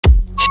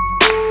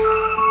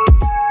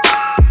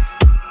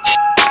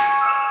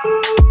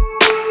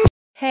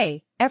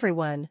Hey,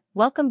 everyone,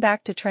 welcome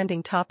back to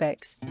Trending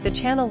Topics, the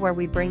channel where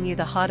we bring you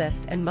the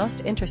hottest and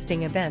most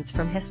interesting events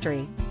from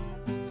history.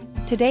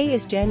 Today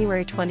is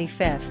January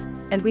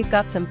 25th, and we've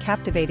got some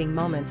captivating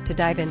moments to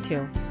dive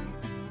into.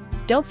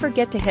 Don't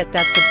forget to hit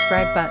that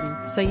subscribe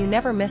button so you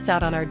never miss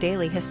out on our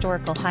daily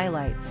historical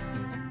highlights.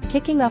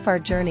 Kicking off our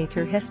journey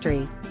through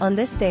history, on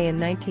this day in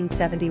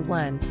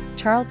 1971,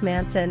 Charles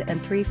Manson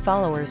and 3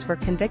 followers were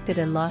convicted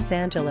in Los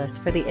Angeles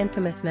for the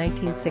infamous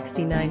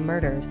 1969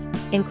 murders,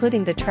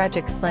 including the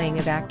tragic slaying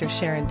of actor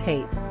Sharon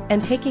Tate.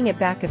 And taking it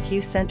back a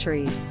few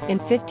centuries, in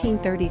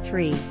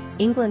 1533,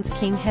 England's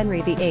King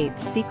Henry VIII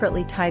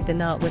secretly tied the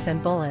knot with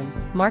Anne Boleyn,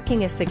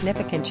 marking a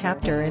significant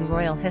chapter in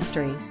royal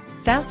history.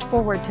 Fast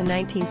forward to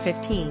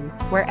 1915,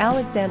 where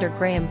Alexander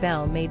Graham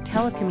Bell made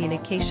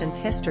telecommunications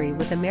history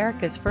with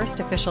America's first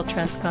official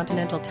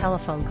transcontinental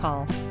telephone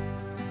call.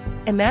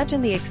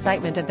 Imagine the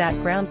excitement of that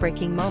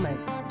groundbreaking moment.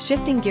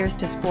 Shifting gears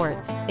to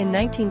sports, in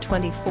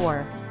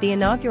 1924, the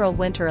inaugural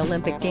Winter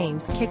Olympic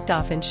Games kicked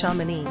off in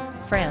Chamonix,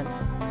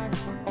 France.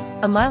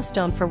 A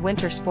milestone for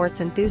winter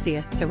sports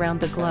enthusiasts around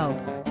the globe.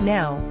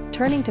 Now,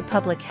 turning to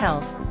public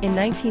health, in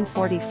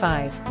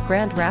 1945,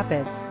 Grand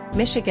Rapids,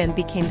 Michigan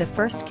became the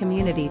first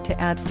community to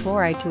add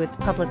fluoride to its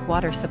public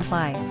water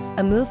supply,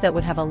 a move that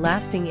would have a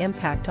lasting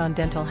impact on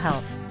dental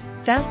health.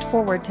 Fast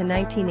forward to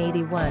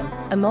 1981,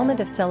 a moment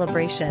of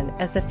celebration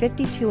as the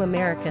 52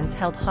 Americans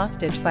held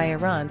hostage by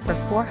Iran for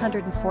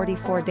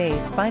 444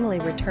 days finally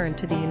returned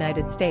to the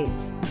United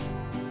States.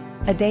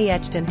 A day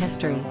etched in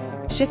history.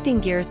 Shifting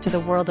gears to the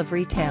world of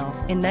retail,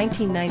 in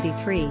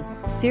 1993,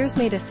 Sears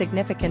made a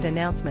significant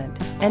announcement,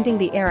 ending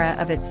the era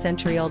of its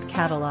century-old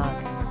catalog.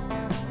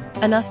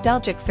 A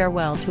nostalgic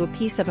farewell to a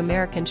piece of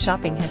American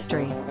shopping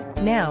history.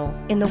 Now,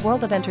 in the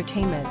world of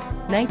entertainment,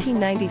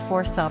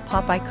 1994 saw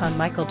pop icon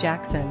Michael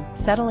Jackson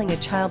settling a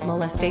child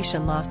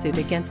molestation lawsuit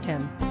against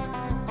him.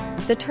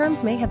 The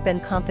terms may have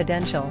been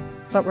confidential,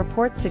 but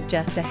reports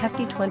suggest a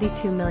hefty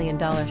 $22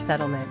 million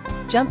settlement.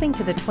 Jumping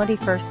to the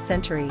 21st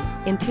century,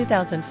 in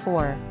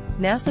 2004,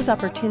 NASA's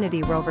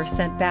Opportunity rover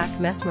sent back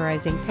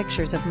mesmerizing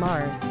pictures of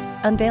Mars,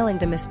 unveiling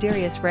the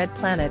mysterious red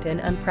planet in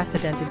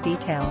unprecedented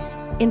detail.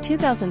 In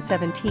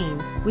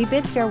 2017, we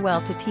bid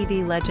farewell to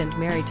TV legend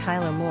Mary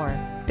Tyler Moore,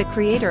 the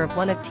creator of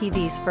one of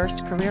TV's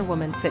first career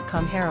woman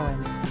sitcom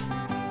heroines.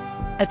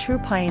 A true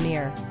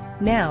pioneer.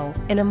 Now,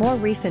 in a more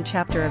recent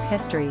chapter of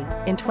history,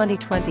 in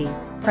 2020,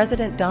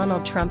 President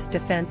Donald Trump's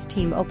defense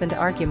team opened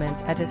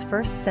arguments at his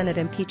first Senate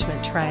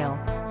impeachment trial.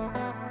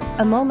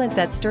 A moment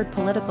that stirred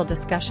political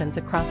discussions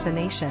across the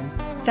nation.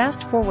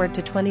 Fast forward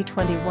to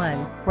 2021,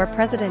 where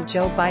President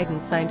Joe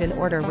Biden signed an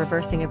order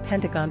reversing a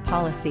Pentagon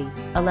policy,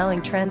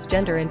 allowing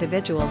transgender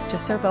individuals to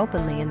serve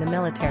openly in the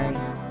military.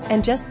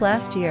 And just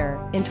last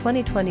year, in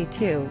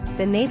 2022,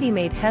 the Navy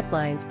made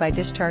headlines by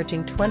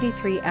discharging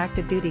 23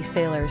 active-duty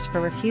sailors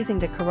for refusing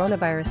the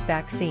coronavirus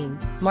vaccine,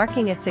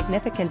 marking a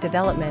significant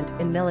development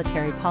in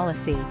military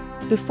policy.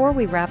 Before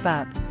we wrap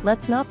up,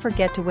 let's not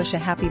forget to wish a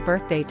happy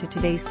birthday to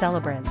today's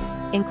celebrants,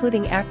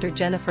 including actor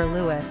Jennifer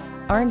Lewis,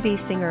 R&B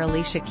singer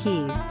Alicia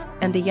Keys,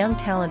 and the young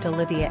talent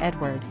Olivia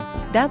Edward.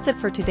 That's it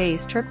for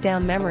today's trip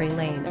down memory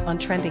lane on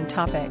Trending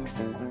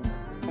Topics.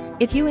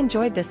 If you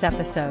enjoyed this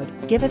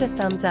episode, give it a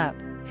thumbs up,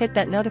 hit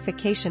that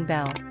notification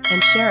bell,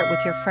 and share it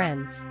with your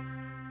friends.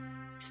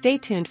 Stay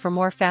tuned for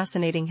more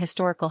fascinating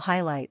historical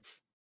highlights.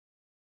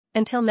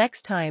 Until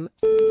next time.